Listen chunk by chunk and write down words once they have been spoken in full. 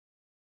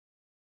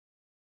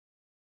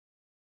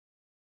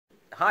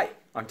Hi,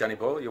 I'm Danny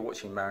Boyle, you're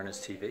watching Mariners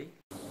TV.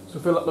 So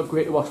Phil, that looked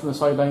great to watch from the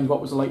sidelines.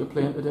 What was it like to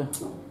play today?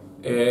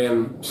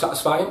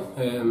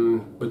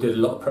 Satisfying. We did a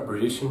lot of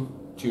preparation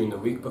during the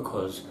week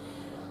because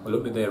we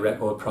looked at their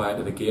record prior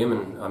to the game,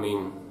 and I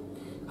mean,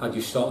 had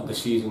you started the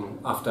season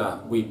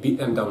after we beat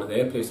them down at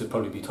their place, they'd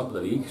probably be top of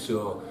the league,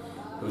 so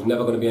there was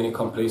never going to be any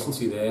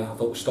complacency there. I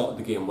thought we started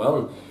the game well,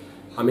 and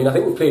I mean, I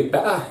think we played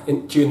better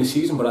during the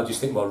season, but I just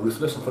think we're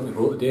ruthless in front of the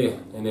goal today,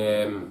 and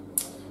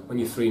when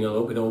you're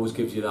 3-0 up, it always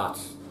gives you that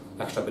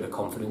extra bit of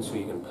confidence so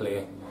you can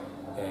play.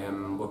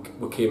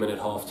 We came in at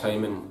half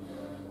time and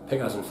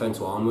Pickers and Flint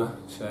were on with,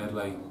 said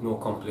like no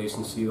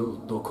complacency,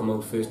 they'll come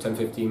out first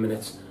 10-15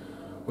 minutes,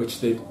 which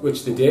they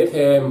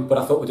did, but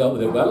I thought we dealt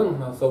with it well,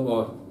 and I thought we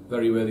were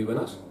very worthy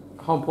winners.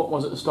 How important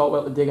was it to start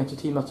well today against a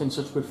team that's in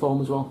such good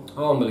form as well?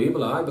 Oh,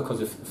 unbelievable,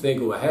 because if they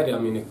go ahead, I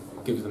mean,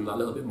 it gives them that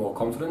little bit more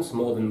confidence,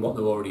 more than what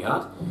they've already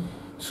had.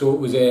 So it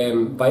was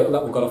vital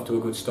that we got off to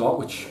a good start,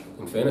 which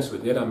in fairness we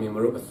did. I mean,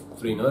 we're up at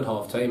 3-0 at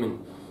half time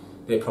and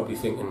they're probably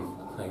thinking,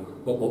 like,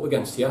 what we're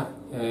against here.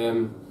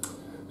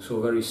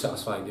 So very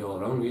satisfied all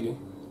around, really.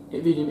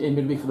 You've been in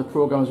midweek for the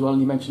programme as well,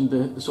 and you mentioned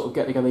the sort of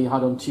get together you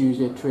had on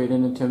Tuesday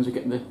training in terms of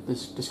getting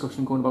this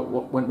discussion going about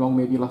what went wrong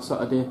maybe last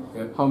Saturday.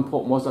 Yep. How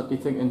important was that, do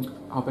you think, and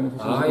how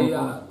beneficial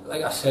was it?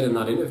 Like I said in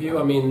that interview,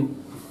 I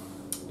mean,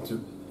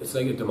 it's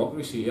like a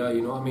democracy,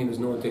 you know what I mean? There's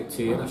no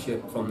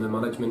dictatorship from the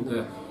management.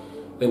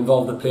 They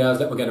involve the players,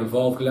 let we get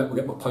involved, let we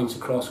get my points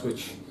across,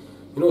 which,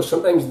 you know,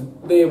 sometimes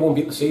they won't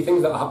be able to see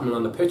things that are happening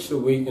on the pitch, so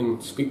we can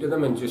speak to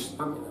them and just,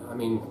 I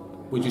mean,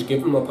 we just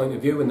give them a point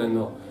of view, and then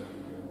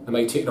they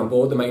might take it on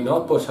board, they might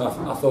not, but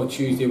I thought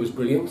Tuesday was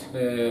brilliant.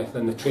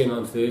 Then the training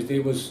on Thursday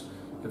was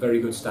a very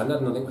good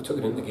standard, and I think we took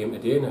it into the game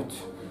today, and I'd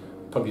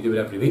probably do it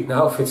every week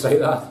now if it's like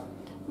that.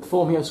 The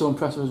form here is so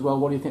impressive as well.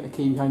 What do you think the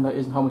key behind that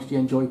is, and how much do you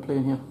enjoy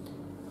playing here?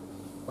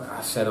 Well,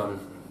 I said on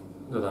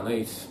the other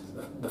night,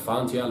 the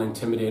fans here will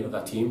intimidate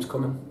other teams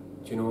coming.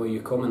 Do you know,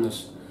 you come and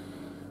there's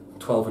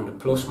 1,200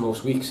 plus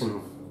most weeks,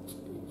 and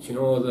you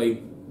know,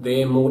 like,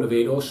 they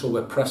motivate us, so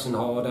we're pressing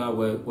harder,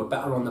 we're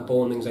better on the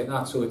ball and things like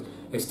that, so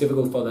it's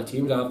difficult for the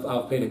teams.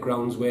 I've played at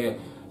grounds where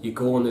you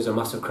go and there's a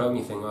massive crowd and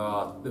you think,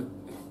 oh,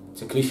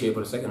 it's a cliche,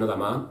 but it's like another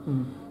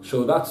man.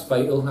 So that's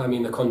vital. I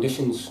mean, the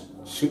conditions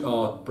suit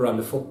our brand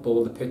of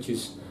football, the pitch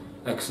is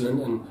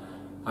excellent, and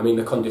I mean,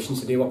 the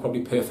conditions today were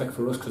probably perfect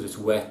for us because it's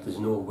wet, there's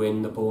no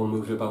wind, the ball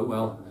moves about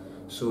well,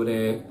 so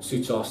it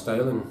suits our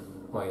style, and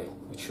well,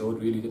 it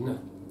showed really, didn't it?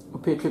 We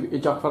paid tribute to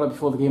Jack Fada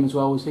before the game as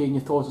well. Was he in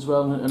your thoughts as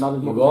well? And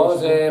added he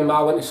was.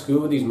 I went to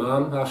school with his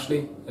mum,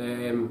 Ashley.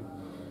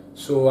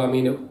 So I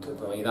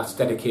mean, that's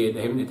dedicated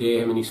to him today,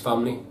 him and his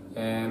family.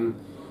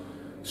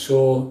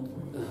 So,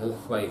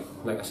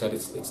 like I said,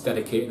 it's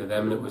dedicated to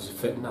them, and it was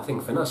fitting. I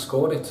think Fada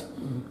scored it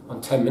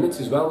on 10 minutes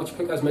as well, which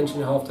Pickers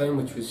mentioned at half time,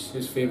 which was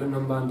his favourite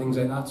number and things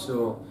like that.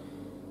 So,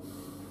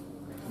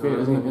 fair,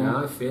 isn't it?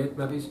 Yeah, fair,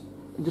 maybe.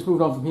 Just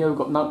moving on from here, we've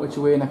got Nantwich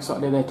away next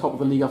Saturday. They're top of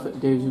the league after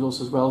today's results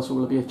as well, so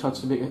will there be a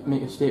chance to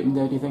make a statement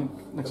there, do you think,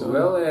 next Saturday?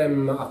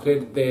 Well, I've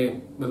played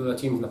with other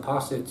teams in the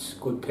past. It's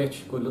good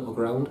pitch, good little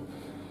ground.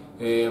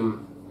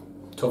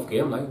 Tough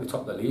game, like the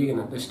top of the league,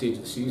 and at this stage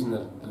of the season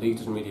the league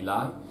doesn't really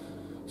lie.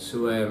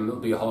 So it'll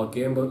be a hard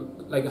game,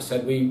 but like I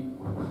said,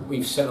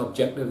 we've set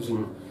objectives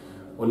and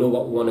we know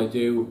what we want to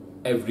do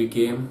every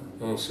game,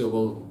 and so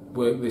we'll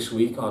work this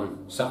week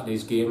on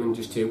Saturday's game and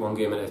just take one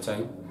game at a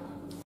time.